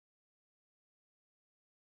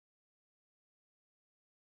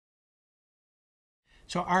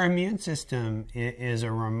So our immune system is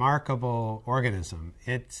a remarkable organism.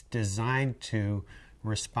 It's designed to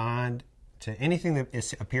respond to anything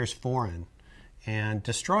that appears foreign and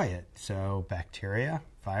destroy it. So bacteria,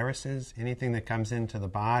 viruses, anything that comes into the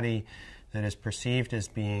body that is perceived as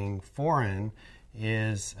being foreign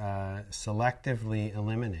is selectively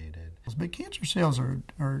eliminated. But cancer cells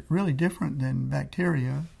are really different than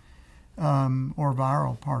bacteria or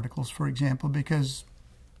viral particles, for example, because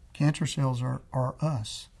cancer cells are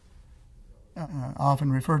us. I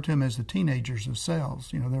often refer to them as the teenagers of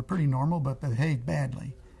cells. You know, they're pretty normal but behave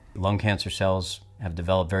badly. Lung cancer cells have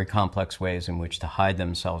developed very complex ways in which to hide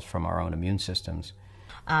themselves from our own immune systems.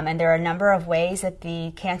 And there are a number of ways that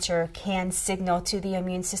the cancer can signal to the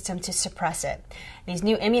immune system to suppress it. These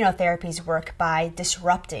new immunotherapies work by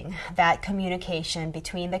disrupting that communication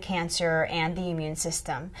between the cancer and the immune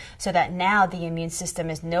system, so that now the immune system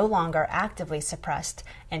is no longer actively suppressed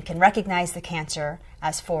and can recognize the cancer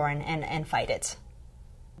as foreign and fight it.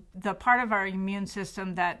 The part of our immune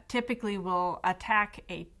system that typically will attack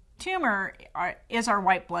a tumor is our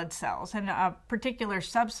white blood cells, and a particular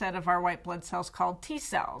subset of our white blood cells called T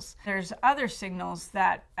cells. There's other signals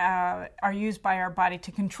that are used by our body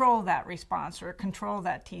to control that response or control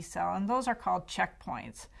that T cell, and those are called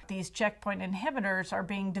checkpoints. These checkpoint inhibitors are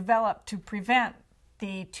being developed to prevent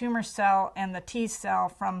the tumor cell and the T cell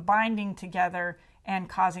from binding together and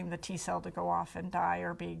causing the T cell to go off and die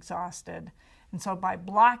or be exhausted. And so by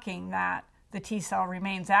blocking that, the T cell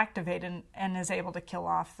remains activated and is able to kill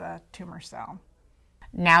off the tumor cell.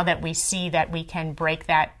 Now that we see that we can break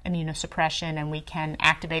that immunosuppression and we can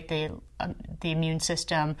activate the immune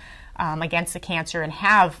system against the cancer and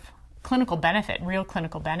have clinical benefit, real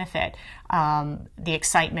clinical benefit, the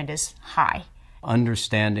excitement is high.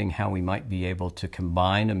 Understanding how we might be able to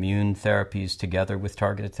combine immune therapies together with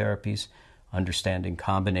targeted therapies, understanding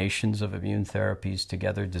combinations of immune therapies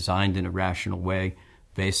together designed in a rational way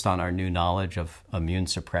based on our new knowledge of immune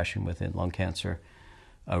suppression within lung cancer,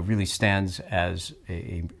 really stands as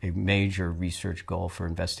a major research goal for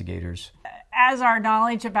investigators. As our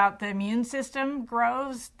knowledge about the immune system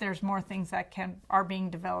grows, there's more things that are being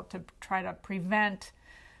developed to try to prevent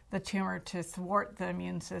the tumor, to thwart the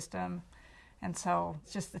immune system. And so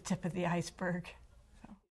it's just the tip of the iceberg.